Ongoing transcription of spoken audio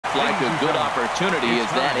looked like a good opportunity as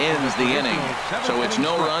that ends the inning. So it's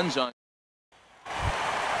no runs on.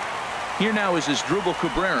 Here now is Asdrubal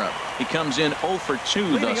Cabrera. He comes in 0 for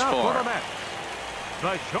 2 thus far.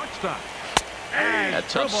 The shortstop. A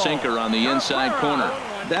tough sinker on the inside corner.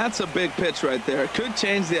 That's a big pitch right there. It could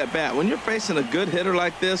change the at-bat. When you're facing a good hitter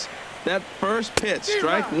like this, that first pitch,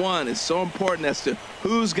 strike one, is so important as to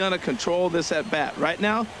who's going to control this at-bat. Right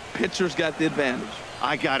now, pitcher's got the advantage.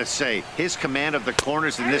 I got to say, his command of the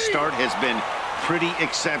corners in this start has been pretty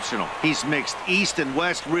exceptional. He's mixed east and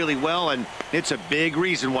west really well, and it's a big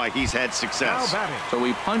reason why he's had success. So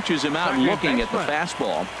he punches him out looking at the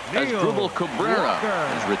fastball. Asdrubal Cabrera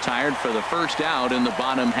is retired for the first out in the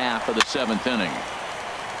bottom half of the 7th inning.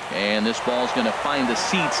 And this ball's going to find the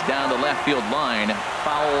seats down the left field line.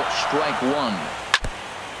 Foul, strike one.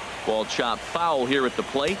 Ball chopped foul here at the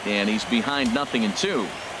plate, and he's behind 0-2.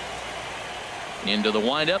 Into the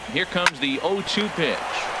windup. Here comes the 0-2 pitch.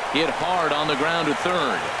 Hit hard on the ground to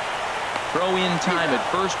third. Throw in time at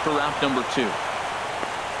first for out number 2.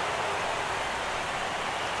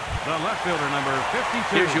 The left fielder, number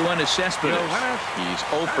 52. Here's Yoenis Cespedes. He's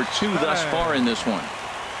 0 for 2 thus far in this one.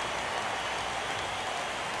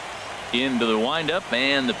 Into the windup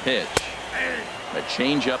and the pitch. A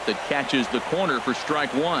changeup that catches the corner for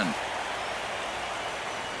strike one.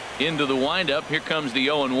 Into the windup. Here comes the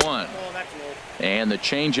 0-1. And the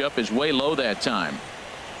changeup is way low that time.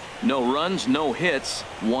 No runs, no hits.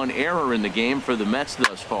 One error in the game for the Mets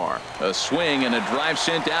thus far. A swing and a drive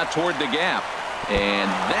sent out toward the gap. And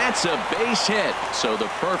that's a base hit. So the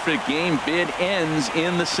perfect game bid ends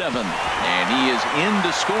in the 7th. And he is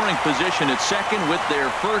into scoring position at second with their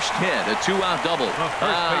first hit, a 2-out double.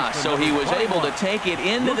 So he was able to take it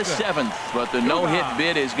into the 7th. But the no-hit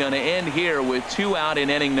bid is going to end here with 2 out in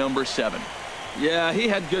inning number 7. Yeah, he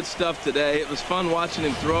had good stuff today. It was fun watching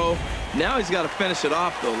him throw. Now he's got to finish it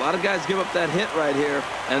off, though. A lot of guys give up that hit right here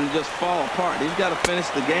and just fall apart. He's got to finish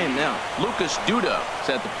the game now. Lucas Duda is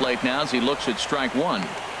at the plate now as he looks at strike one.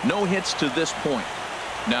 No hits to this point.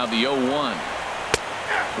 Now the 0-1.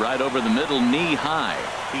 Right over the middle, knee high.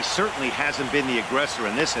 He certainly hasn't been the aggressor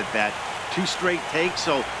in this at-bat. 2 straight takes,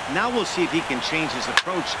 so now we'll see if he can change his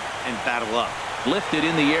approach and battle up. Lifted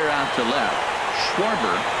in the air out to left.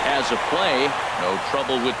 Schwarber has a play. No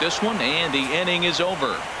trouble with this one, and the inning is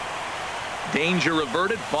over. Danger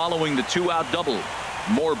averted following the 2-out double.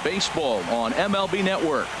 More baseball on MLB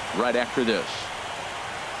Network right after this.